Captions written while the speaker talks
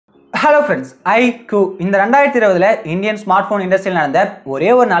Hello friends, iQOO இந்த 2020 Indian smart phone இண்டஸ்ட்ரியில் நடந்த ஒரே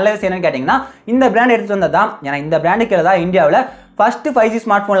ஒரு நல்ல விஷயம் என்னன்னு கேட்டிங்கன்னா, இந்த பிராண்ட் எடுத்துகிட்டு வந்தது தான். ஏன்னா இந்த பிராண்டுக்கு தான் இந்தியாவில் first 5G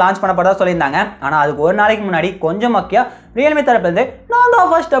smart phone launch பண்ணப்பட்டதா சொல்லியிருந்தாங்க. ஆனால் அதுக்கு ஒரு நாளைக்கு முன்னாடி கொஞ்சம் மக்கியா ரியல்மி தரப்புலேருந்து நான் தான்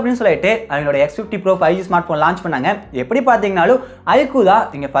ஃபர்ஸ்ட் அப்படின்னு சொல்லிட்டு அவங்களோட X50 Pro 5G smart phone launch பண்ணாங்க. எப்படி பார்த்தீங்கன்னாலும் iQOO தான்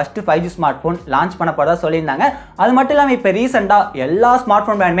இங்கே first 5G smart phone launch பண்ணப்பட்டதா சொல்லியிருந்தாங்க. அது மட்டும் இல்லாமல் இப்போ ரீசெண்டாக எல்லா ஸ்மார்ட்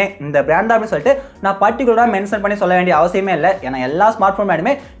ஃபோன் பிராண்டுமே இந்த பிராண்ட் அப்படின்னு சொல்லிட்டு நான் பர்டிகுலராக மென்ஷன் பண்ணி சொல்ல வேண்டிய அவசியமே இல்லை. ஏன்னா எல்லா ஸ்மார்ட் ஃபோன்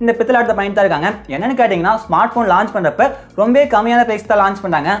பிராண்டுமே இந்த பித்தலாட்டத்தை பண்ணிட்டு தான் இருக்காங்க. என்னன்னு கேட்டிங்கன்னா, ஸ்மார்ட் ஃபோன் லான்ச் பண்ணுறப்ப ரொம்ப கம்மியான ப்ரைஸ் தான் லான்ச்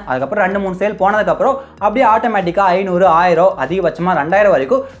பண்ணாங்க. அதுக்கப்புறம் 2-3 சேல் போனதுக்கப்புறம் அப்படியே ஆட்டோமேட்டிக்காக 500, 1000 அதிகபட்சமாக 2000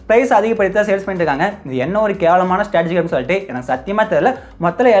 வரைக்கும் ப்ரைஸ் அதிகப்படுத்தி தான் சேல்ஸ் பண்ணிட்டு இருக்காங்க. இது என்ன ஒரு கேவலமான ஸ்ட்ராட்டஜி அப்படின்னு சொல்லிட்டு எனக்கு சத்தியமாக தெரியல.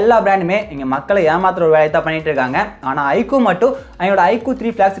 மொத்தத்தில் எல்லா பிராண்டுமே இங்கே மக்களை ஏமாத்துற ஒரு வேலையை தான் பண்ணிட்டு இருக்காங்க. ஆனால் iQOO மட்டும் அவங்களோட iQOO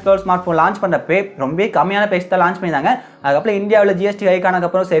 3 flagship smart phone launch பண்ணுறப்ப ரொம்ப கம்மியான ப்ரைஸ் தான் லான்ச் பண்ணியிருந்தாங்க. அதுக்கப்புறம் இந்தியாவில் GST ஹைக்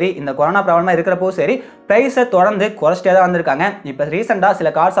ஆனதுக்கப்புறம் சரி, இந்த கொரோனா ப்ராப்ளமாக இருக்கிறப்போ சரி, ப்ரைஸை தொடர்ந்து குறைச்சிட்டே தான் வந்திருக்காங்க. இப்போ ரீசெண்டாக சில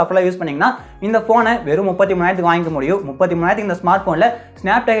கார்ட்ஸ் ஆஃபர்லாம் யூஸ் பண்ணிங்கன்னா இந்த ஃபோனை வெறும் 33,000 வாங்கிக்க முடியும். 33,000 இந்த ஸ்மார்ட் ஃபோனில்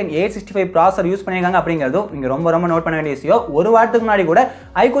Snapdragon 865 ப்ராசர் யூஸ் பண்ணியிருக்காங்க. அப்படிங்கிறதும் இங்கே ரொம்ப நோட் பண்ண வேண்டிய விஷயம். ஒரு வாரத்துக்கு முன்னாடி கூட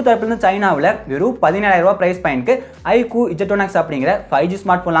iQOO தரப்புலேருந்து சைனாவில் வெறும் 17,000 ப்ரைஸ் பாயிண்ட்க்கு iQOO Z1X அப்படிங்கிற 5G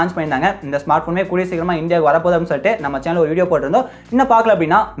ஸ்மார்ட் ஃபோன் லான்ச் பண்ணியிருந்தாங்க. இந்த ஸ்மார்ட் ஃபோனுமே கூடிய சீக்கிரமாக இந்தியாவுக்கு வரப்போகுது அப்படின்னு சொல்லிட்டு நம்ம சேனல் ஒரு வீடியோ போட்டிருந்தோம். இன்னும் பார்க்கல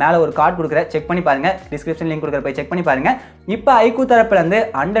அப்படின்னா மேலே ஒரு கார்டு கொடுக்குற செக் பண்ணி பாருங்க, டிஸ்கிரிப்ஷன் லிங்க் கொடுக்குற போய் செக் பண்ணி பாருங்க. இப்போ iQOO தரப்புலேருந்து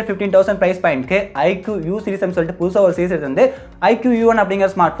under 15,000 price பாயிண்ட்க்கு iQOO U series சொல்லிட்டு புதுசாக ஒரு சீரிஸ் வந்து iQOO U1 அப்படிங்கிற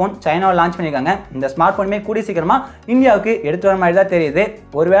ஸ்மார்ட் ஃபோன் சைனாவில் லான்ச் பண்ணியிருக்காங்க. இந்த ஸ்மார்ட் ஃபோனுமே கூடிய சீக்கிரமாக இந்தியாவுக்கு எடுத்து வர மாதிரி தான் தெரியுது.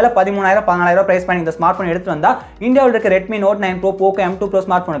 ஒருவேளை 13,000, 14,000 ப்ரைஸ் பாயிண்ட் இந்த ஸ்மார்ட் ஃபோன் எடுத்து வந்தால் இந்தியாவில் இருக்க Redmi Note 9 Pro, Poco M2 Pro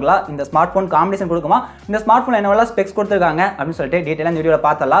smart ஃபோனுக்குலாம் இந்த ஸ்மார்ட் ஃபோன் காம்படிஷன் கொடுக்குமா, இந்த ஸ்மார்ட் ஃபோன் என்னவெல்லாம் ஸ்பெக்ஸ் கொடுத்துருக்காங்க அப்படின்னு சொல்லிட்டு டீட்டெயிலாக இந்த வீடியோவில்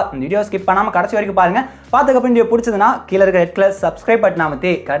பார்த்தலாம். இந்த வீடியோ ஸ்கிப் பண்ணாமல் கடைசி வரைக்கும் பாருங்க. பார்த்துக்கப்புறம் வீடியோ பிடிச்சதுன்னா கீழே இருக்க ரெட் கலர் சப்ஸ்கிரைப் பட்டன்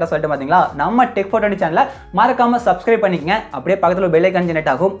அமைத்தி கரெக்டாக சொல்லிட்டு பார்த்தீங்களா, நம்ம டெக் ஃபோட்டோ சேனலை மறக்காமல் சப்ஸ்கிரைப் பண்ணிக்கங்க. அப்படியே பக்கத்தில் பெல் ஐக்கான்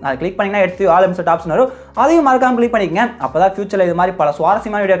ஜெனரேட் ஆகும். அதை கிளிக் பண்ணிங்கன்னா எடுத்து ஆல் சொல்லிட்டு ஆப்ஷன் வரும். அதையும் மறக்காமல் கிளிக் பண்ணிக்கங்க. அப்போதான் ஃபியூச்சரில் இது மாதிரி பல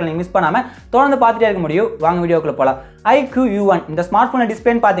சுவாரஸ்யமான வீடியோக்களை நீங்கள் மிஸ் பண்ணாமல் தொடர்ந்து பார்த்துட்டே இருக்க முடியும். வாங்க வீடியோக்குள்ள போகலாம். iQOO U1 இந்த ஸ்மார்ட் ஃபோன்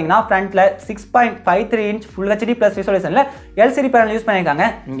டிஸ்பிளேன்னு பார்த்தீங்கன்னா ஃப்ரண்ட்டில் 6.53 inch full HD plus ரிசொல்யூஷனில் LCD panel use பண்ணியிருக்காங்க.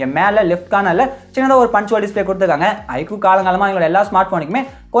 இங்கே மேலே லெஃப்ட் கார்னரில் சின்னதாக ஒரு பஞ்சுவல் டிஸ்பிளே கொடுத்துருக்காங்க. iQOO காலங்காலமாக எங்களோட எல்லா ஸ்மார்ட் ஃபோனுக்குமே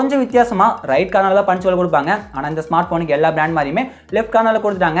கொஞ்சம் வித்தியாசமாக ரைட் கார்னரில் தான் பஞ்சுவல் கொடுப்பாங்க. ஆனால் இந்த ஸ்மார்ட் ஃபோனுக்கு எல்லா பிராண்ட் மாதிரியுமே லெஃப்ட் கார்னரில்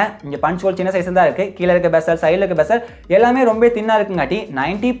கொடுத்துட்டாங்க. இங்கே பஞ்சுவல் சின்ன சைஸ் தான் இருக்குது. கீழே இருக்க பெசல், சைடில் இருக்க பெசல் எல்லாமே ரொம்ப தின்னாக இருக்குங்காட்டி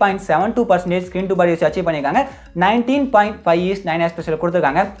 90.72% ஸ்க்ரீன் டு பாடி அச்சீவ் பண்ணியிருக்காங்க. 19.5:9 எஸ்பெஷல்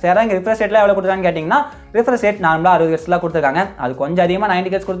கொடுத்துருக்காங்க. சரி, இங்கே ரிஃப்ரெஷ் ரேட்டில் எவ்வளோ கொடுத்துருக்கான்னு கேட்டிங்கன்னா, ரிஃப்ரெஷ் ரேட் நார்மலாக 60 Hz கொடுத்துருக்காங்க. அது கொஞ்சம் அதிகமாக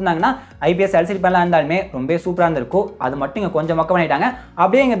 90 Hz கொடுத்துருந்தாங்கன்னா IPS LCD பேனலாக இருந்தாலுமே ரொம்ப சூப்பராக இருந்திருக்கும். அது மட்டும் இங்கே கொஞ்சம் மொக்க பண்ணிட்டாங்க.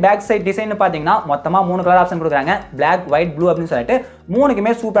 அப்படியே இங்கே பேக் சைட் டிசைன் பார்த்தீங்கன்னா மொத்தமாக 3 கலர் ஆப்ஷன் கொடுக்குறாங்க. பிளாக், ஒயிட், ப்ளூ அப்படின்னு சொல்லிட்டு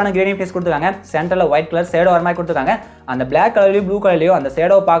 3க்குமே சூப்பரான கிரேடியன்ட் ஃபேஸ் கொடுத்துருக்காங்க. சென்டரில் ஒயிட் கலர் ஷேடோ வர மாதிரி கொடுத்துருக்காங்க. அந்த பிளாக் கலர்லையும் ப்ளூ கலர்லையும் அந்த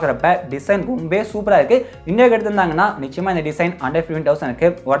ஷேடோவை பார்க்குறப்ப டிசைன் ரொம்ப சூப்பராக இருக்குது. இந்தியாவுக்கு எடுத்திருந்தாங்கன்னா நிச்சயமாக இந்த டிசைன் அண்டர் 15,000க்கு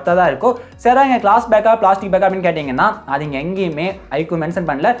ஒர்த்தாக தான் இருக்கும். சரி, இங்கே கிளாஸ் பேக்கா பிளாஸ்டிக் பேக்கா அப்படின்னு கேட்டிங்கன்னா அது இங்கே எங்கேயுமே iQOO மென்ஷன்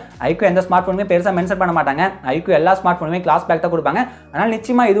பண்ணல. iQOO எந்த ஸ்மார்ட் ஃபோனுமே பெருசாக மென்ஷன் பண்ண மாட்டாங்க. iQOO எல்லா ஸ்மார்ட் ஃபோனுமே கிளாஸ் பேக் தான் கொடுப்பாங்க. அதனால்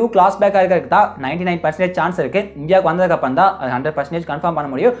நிச்சயமாக இதுவும் கிளாஸ் பேக்காக இருக்கிறதுக்கு தான் 99% சான்ஸ் இருக்குது. இந்தியாவுக்கு வந்ததுக்கப்புறம் தான் அது 100% கன்ஃபார்ம் பண்ண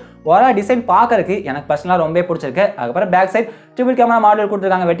முடியும். ஒரு டிசைன் பார்க்கறதுக்கு எனக்கு பர்சனலாக ரொம்ப பிடிச்சிருக்கு. அதுக்கப்புறம் back side triple camera model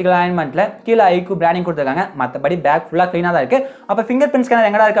கொடுத்துருக்காங்க. வெர்டிகல் அலைன்மெண்ட்டில் கீழே iQOO பிராண்டிங் கொடுத்துருக்காங்க. மற்றபடி பேக் ஃபுல்லாக க்ளீனாக தான் இருக்குது. அப்போ ஃபிங்கர் பிரிண்ட் ஸ்கேனர்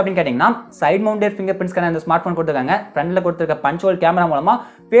எங்கடா இருக்குது அப்படின்னு கேட்டிங்கன்னா, side mounted finger print scanner இந்த ஸ்மார்ட் ஃபோன் கொடுத்துருக்காங்க. ஃப்ரண்ட்டில் கொடுத்துருக்க பஞ்சுவல் கேமரா மூலமாக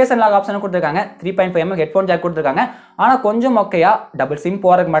ஃபேஸ் அண்ட் லாக் ஆப்ஷன் கொடுத்துருக்காங்க. 3.5mm ஹெட்ஃபோன் ஜாக் கொடுத்துருக்காங்க. ஆனால் கொஞ்சம் மொக்கையா டபுள் சிம்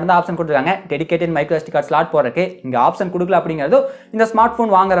போகிறதுக்கு மட்டும் தான் ஆப்ஷன் கொடுத்துருக்காங்க. Dedicated micro SD card slot போகிறதுக்கு இங்கே ஆப்ஷன் கொடுக்கல. அப்படிங்கிறது இந்த ஸ்மார்ட்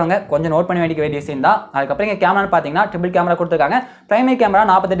ஃபோன் வாங்குறவங்க கொஞ்சம் நோட் பண்ண வேண்டிய விஷயம் தான். அதுக்கப்புறம் இங்கே கேமரான்னு பார்த்தீங்கன்னா ட்ரிபிள் கேமரா கொடுத்துருக்காங்க. Primary camera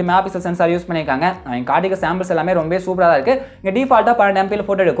 48 megapixel sensor use பண்ணியிருக்காங்க. அவங்க காட்டிக்க சாம்பிள்ஸ் எல்லாமே ரொம்ப சூப்பராக தான் இருக்குது. இங்கே டிஃபால்ட்டாக 12 MP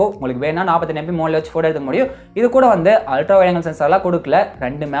ஃபோட்டோ எடுக்கும். உங்களுக்கு வேணா 48 MP மோடில் வச்சு ஃபோட்டோ எடுக்க முடியும். இது கூட வந்து அல்ட்ரா வைட் ஆங்கிள் சென்சார்லாம் கொடுக்கல.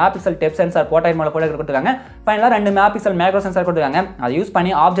 2 மெகாபிக்சல் டெப் சென்சார் போர்ட்ரைட் மோடில் ஃபோட்டோ கொடுத்துருக்காங்க. ஃபைனலாக 2 மெகாபிக்சல் மேக்ரோ சென்சார் கொடுத்துருக்காங்க. அதை யூஸ்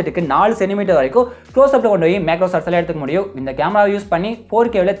பண்ணி ஆப்ஜெக்ட்டுக்கு 4 சென்டிமீட்டர் வரைக்கும் க்ளோஸ் அப்பில் கொண்டு போய் மேக்ரோ ஷாட்ஸ்லாம் எடுத்துக்க முடியும். இந்த கேமரா யூஸ் பண்ணி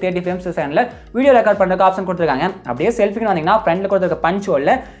 4K 30 frames per second video record பண்ணுறதுக்கு ஆப்ஷன் கொடுத்துருக்காங்க. அப்படியே செல்ஃபிக்கு வந்தீங்கன்னா ஃப்ரண்ட்டில் கொடுத்துருக்க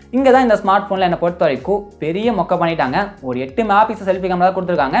பஞ்சுவலில் இங்கே தான் இந்த ஸ்மார்ட் ஃபோனில் என்னை பொறுத்த வரைக்கும் பெரிய மொக்க பண்ணிட்டாங்க. ஒரு 8 மெகாபிக்சல் செல்ஃபி கேமரா தான்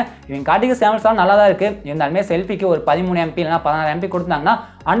கொடுத்துருக்காங்க. இவங்க காட்டிக்க சாம்பிள்ஸ்லாம் நல்லா தான் இருக்குது. இருந்தாலுமே செல்ஃபிக்கு ஒரு 13 MP இல்லைனா 16 MP கொடுத்தாங்கன்னா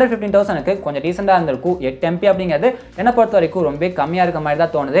அண்டர் 15,000க்கு கொஞ்சம் டீசெண்டாக இருந்திருக்கும். 8 MP அப்படிங்கிறது என்னை பொறுத்த வரைக்கும் ரொம்ப கம்மியாக இருக்க மாதிரி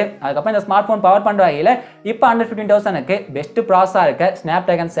தான் தோணுது. அதுக்கப்புறம் இந்த ஸ்மார்ட் ஃபோன் பவர் பண்ணுற வகையில் இப்போ அண்டர் 15,000க்கு பெஸ்ட் ப்ராசஸாக இருக்க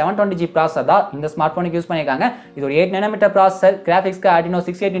Snapdragon 720G ப்ராசஸர் தான் இந்த ஸ்மார்ட் ஃபோனுக்கு யூஸ் பண்ணியிருக்காங்க. இது ஒரு 8nm ப்ராசஸர். கிராஃபிக்ஸ்க்கு Adreno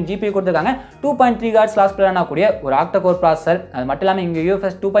 618 GPU கொடுத்துருக்காங்க. 2.3 GHz கிளாஸ் பிளான் கூடிய ஒரு ஆக்டா கோர் ப்ராசஸர். அது மட்டும் இல்லாமல் இங்கே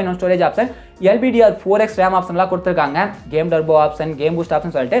UFS 2.1 storage option LPDDR4X RAM ஆப்ஷன்லாம் கொடுத்துருக்காங்க. Game turbo option, game boost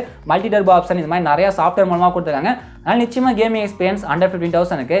option சொல்லிட்டு மல்டி டர்போ ஆப்ஷன் இந்த மாதிரி நிறைய சாஃப்ட்வேர் மூலமாக கொடுத்துருக்காங்க. அதனால் நிச்சயமாக கேமிங் எக்ஸ்பீரியன்ஸ் அண்டர்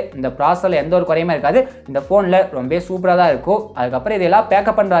 15,000க்கு இந்த ப்ராசஸில் எந்த ஒரு குறையுமே இருக்காது. இந்த ஃபோனில் ரொம்ப சூப்பராக தான் இருக்கும். அதுக்கப்புறம் இதெல்லாம்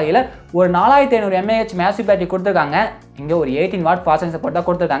பேக்கப் பண்ணுற வகையில் ஒரு 4500 mAh மேசிவ் பேட்டரி கொடுத்துருக்காங்க. இங்கே ஒரு 18 வாட் ஃபாஸ்ட் சார்ஜிங் சப்போர்ட் தான்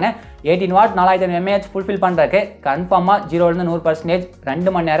கொடுத்துருக்காங்க. 18 வாட் 4500 mAh ஃபுல்ஃபில் பண்ணுறதுக்கு கன்ஃபார்மாக 0லேருந்து 100%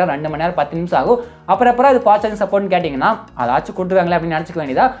 2 மணி நேரம் 10 நிமிஷம் ஆகும். அப்புறம் அது ஃபாஸ்ட் சார்ஜிங் சப்போர்ட்னு கேட்டிங்கன்னா அதாச்சும் கொடுத்துருக்காங்களே அப்படின்னு நினச்சிக்க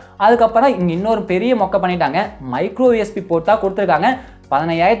வேண்டியதா. அதுக்கப்புறம் இங்கே இன்னொரு பெரிய மொக்க பண்ணிட்டாங்க. மைக்ரோ USB போர்ட்டாக கொடுத்துருக்காங்க.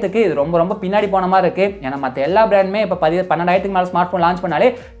 15,000க்கு இது ரொம்ப பின்னாடி போன மாதிரி இருக்குது. ஏன்னா மற்ற எல்லா பிராண்டுமே இப்போ 12,000க்கு மேலே ஸ்மார்ட் ஃபோன் லான்ச் பண்ணாலே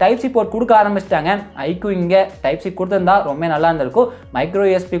டைப் சி போர்ட் கொடுக்க ஆரம்பிச்சிட்டாங்க. iQOO இங்கே டைப் சி கொடுத்துருந்தா ரொம்ப நல்லா இருந்திருக்கும். மைக்ரோ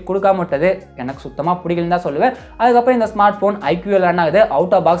USB கொடுக்காம விட்டது எனக்கு சுத்தமாக பிடிக்கலன்னு தான் சொல்லுவேன். அதுக்கப்புறம் இந்த ஸ்மார்ட் ஃபோன் iQOO ரன் ஆகுது.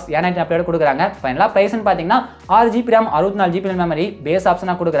 Out of box A90 update கொடுக்குறாங்க. ஃபைனலாக ப்ரைஸ்ன்னு பார்த்தீங்கன்னா 6GB RAM 64GB memory base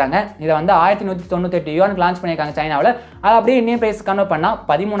ஆப்ஷனாக கொடுக்குறாங்க. இதை வந்து 1198 யுவானுக்கு லான்ச் பண்ணியிருக்காங்க சைனாவில். அது அப்படியே இந்தியன் ப்ரைஸ் கன்வெர்ட் பண்ணால்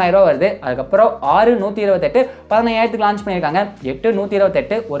 13,000 வருது. அதுக்கப்புறம் 6,128 15,000க்கு லான்ச் பண்ணியிருக்காங்க. 8,128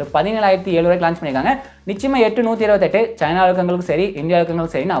 ஒரு 17,700 லான்ச் பண்ணியிருக்காங்க. நிச்சயமாக 8,128 சைனா இருக்கவங்களுக்கும் சரி இந்தியா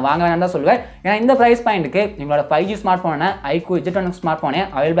இருக்கவங்களுக்கும் சரி நான் வாங்க வேண்டாம் தான் சொல்லுவேன். ஏன்னா இந்த ப்ரைஸ் பாயிண்ட்டுக்கு எங்களோட 5G ஸ்மார்ட் ஃபோனை iQOO Z1X ஸ்மார்ட் ஃபோனே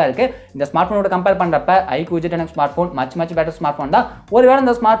அவைலபிளாக இருக்குது. இந்த ஸ்மார்ட் ஃபோனோட கம்பேர் பண்ணுறப்ப iQOO Z1X smart phone much better smart phone தான். ஒருவேளை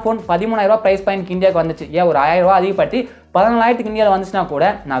இந்த ஸ்மார்ட் ஃபோன் 13,000 ப்ரைஸ் பாயிண்ட் இந்தியாவுக்கு வந்துச்சு, ஏன் ஒரு 1000 அதிகப்படுத்தி 14,000க்கு இந்தியாவில் வந்துச்சுன்னா கூட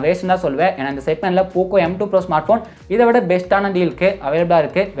நான் வேஸ்ட் தான் சொல்லுவேன். ஏன்னா இந்த செக்மெண்ட்டில் Poco M2 Pro smart phone இதை விட பெஸ்ட்டான டீலுக்கு அவைலபிளாக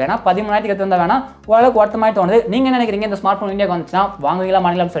இருக்குது. வேணா 13,000க்கு எடுத்து வந்தால் வேணா ஓரளவுக்கு ஒருத்தமாதிரி தோணுது. நீங்கள் நினைக்கிறீங்க இந்த ஸ்மார்ட் ஃபோன் இந்தியாவுக்கு வந்துச்சுன்னா வாங்குவீங்களா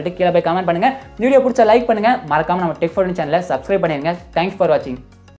மாநிலம் சொல்லிட்டு கீழே போய் கமெண்ட் பண்ணுங்கள். வீடியோ பிடிச்சா லைக் பண்ணுங்கள். மறக்காம நம்ம டெக்4 சேனலை சப்ஸ்கிரைப் பண்ணிடுங்க. தேங்க்ஸ் ஃபார் வாட்சிங்.